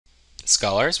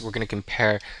scholars, we're going to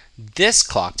compare this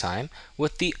clock time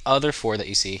with the other 4 that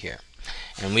you see here.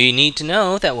 And we need to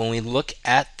know that when we look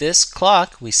at this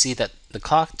clock, we see that the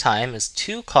clock time is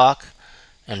 2 o'clock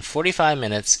and 45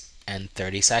 minutes and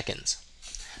 30 seconds.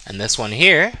 And this one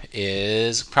here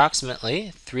is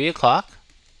approximately 3 o'clock,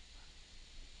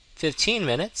 15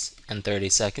 minutes and 30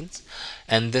 seconds.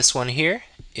 And this one here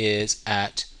is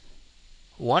at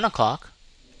 1 o'clock,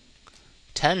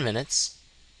 10 minutes,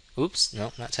 oops,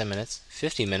 no, not 10 minutes,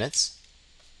 50 minutes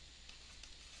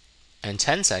and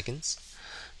 10 seconds.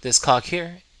 This clock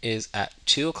here is at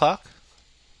 2 o'clock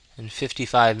and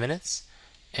 55 minutes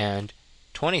and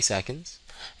 20 seconds.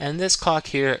 And this clock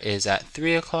here is at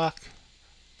 3 o'clock,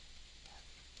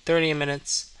 30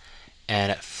 minutes,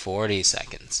 and at 40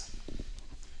 seconds.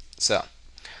 So,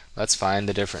 let's find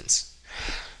the difference.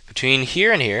 Between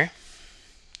here and here,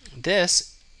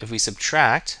 this, if we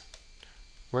subtract,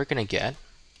 we're going to get,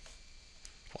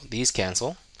 well, these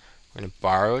cancel. We're going to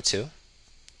borrow a 2.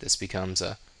 This becomes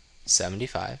a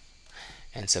 75,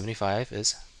 and 75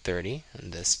 is 30,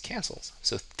 and this cancels.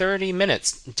 So 30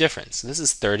 minutes difference. This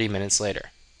is 30 minutes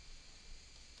later.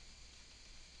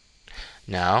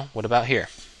 Now, what about here?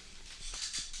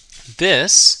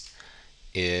 This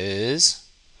is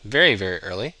very, very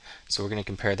early, so we're going to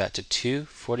compare that to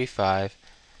 2:45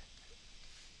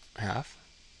 half.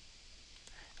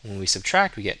 When we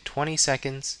subtract, we get 20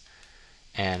 seconds,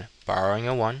 and borrowing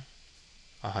a 1,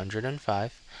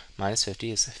 105 minus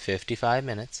 50 is 55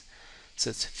 minutes. So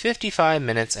it's 55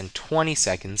 minutes and 20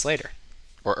 seconds later,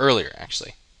 or earlier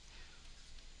actually.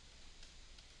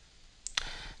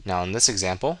 Now in this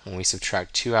example, when we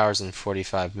subtract 2 hours and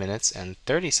 45 minutes and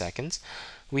 30 seconds,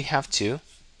 we have to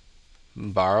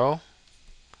borrow,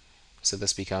 so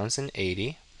this becomes an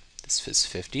 80. This is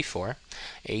 54.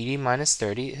 80 minus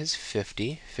 30 is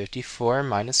 50. 54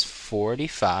 minus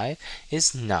 45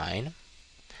 is 9.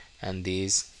 And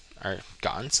these are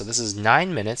gone. So this is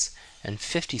 9 minutes and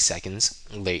 50 seconds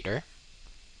later.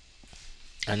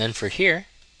 And then for here,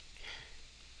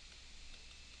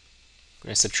 we're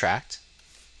going to subtract.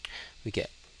 We get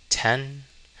 10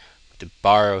 to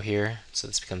borrow here. So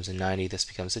this becomes a 90. This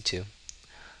becomes a 2.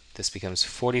 This becomes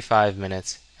 45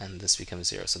 minutes. And this becomes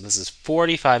 0. So this is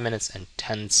 45 minutes and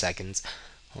 10 seconds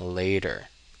later.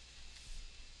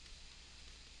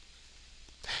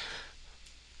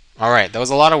 Alright, that was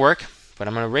a lot of work, but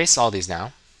I'm going to erase all these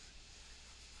now.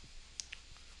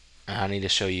 And I need to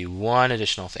show you one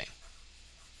additional thing.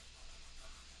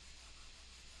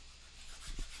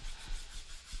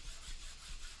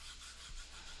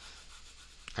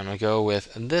 I'm going to go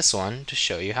with this one to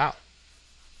show you how.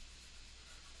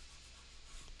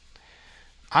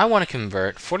 I want to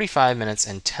convert 45 minutes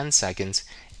and 10 seconds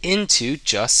into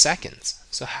just seconds.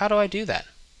 So how do I do that?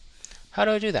 How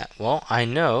do I do that? Well, I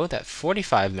know that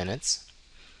 45 minutes,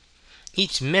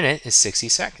 each minute is 60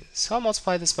 seconds. So I'll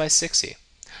multiply this by 60.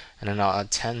 And then I'll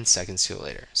add 10 seconds to it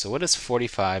later. So what is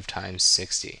 45 times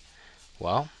 60?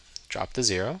 Well, drop the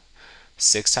 0.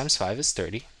 6 times 5 is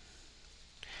 30.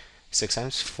 6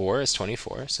 times 4 is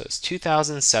 24. So it's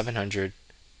 2,700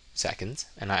 seconds,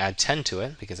 and I add 10 to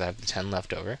it because I have the 10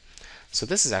 left over. So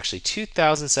this is actually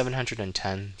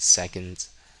 2,710 seconds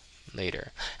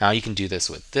later. Now you can do this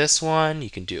with this one, you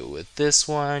can do it with this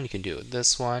one, you can do it with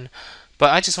this one,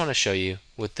 but I just want to show you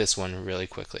with this one really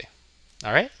quickly.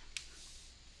 Alright?